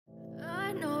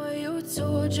you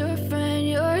told your friend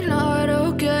you're not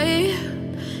okay,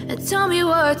 and tell me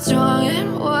what's wrong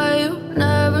and why you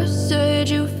never said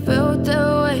you felt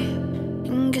that way.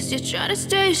 And guess you're trying to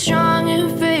stay strong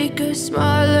and fake a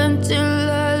smile until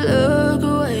I look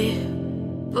away.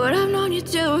 But I've known you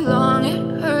too long,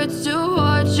 it hurts to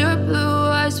watch your blue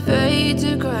eyes fade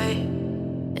to gray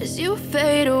as you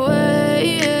fade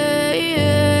away,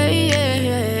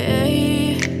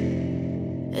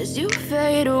 as you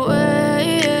fade away.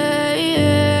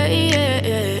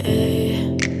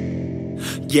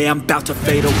 Yeah, I'm about to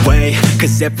fade away,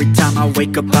 cause every time I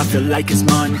wake up I feel like it's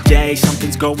Monday.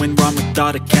 Something's going wrong with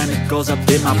all the chemicals up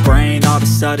in my brain. All of a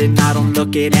sudden I don't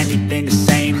look at anything the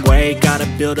same way. Got a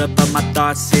buildup of my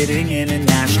thoughts sitting in an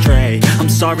ashtray. I'm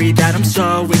sorry that I'm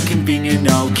so inconvenient,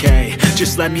 okay.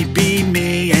 Just let me be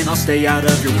me and I'll stay out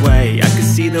of your way. I can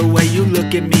see the way you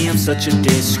look at me, I'm such a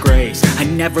disgrace. I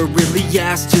never really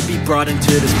asked to be brought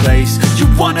into this place. You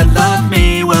wanna love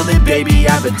me? Well then baby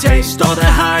I have a taste. All the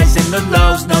highs and the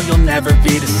lows, no, you'll never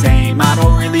be the same. I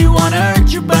don't really wanna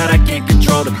hurt you, but I can't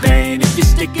control the pain. If you're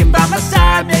sticking by my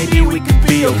side, maybe we could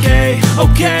be okay.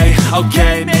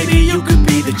 Okay, maybe you could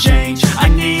be the change I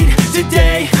need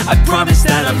today. I promise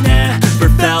that I've never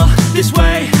felt this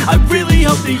way. I really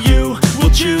hope that you will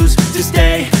choose to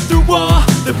stay through all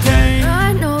the pain.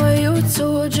 I know you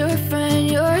told your friend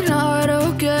you're not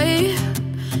okay,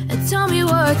 and tell me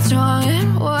what's wrong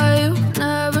and why you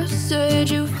never said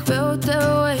you felt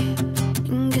that way.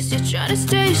 Guess you're trying to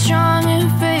stay strong and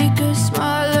fake a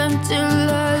smile until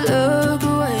I look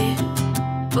away.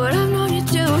 But I've known you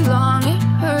too long, it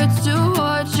hurts to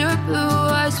watch your blue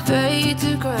eyes fade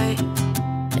to gray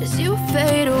as you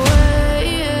fade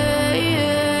away,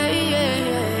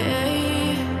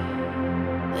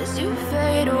 as you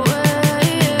fade away,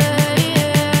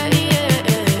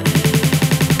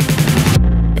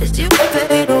 as you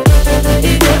fade away.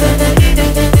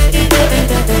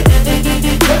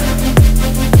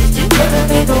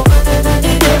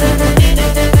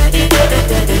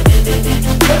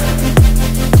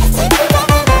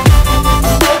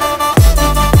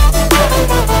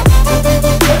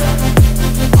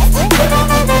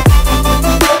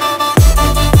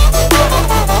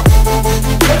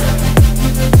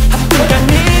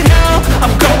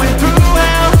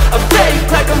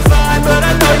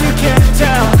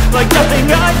 Like nothing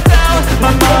I felt,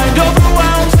 my mind over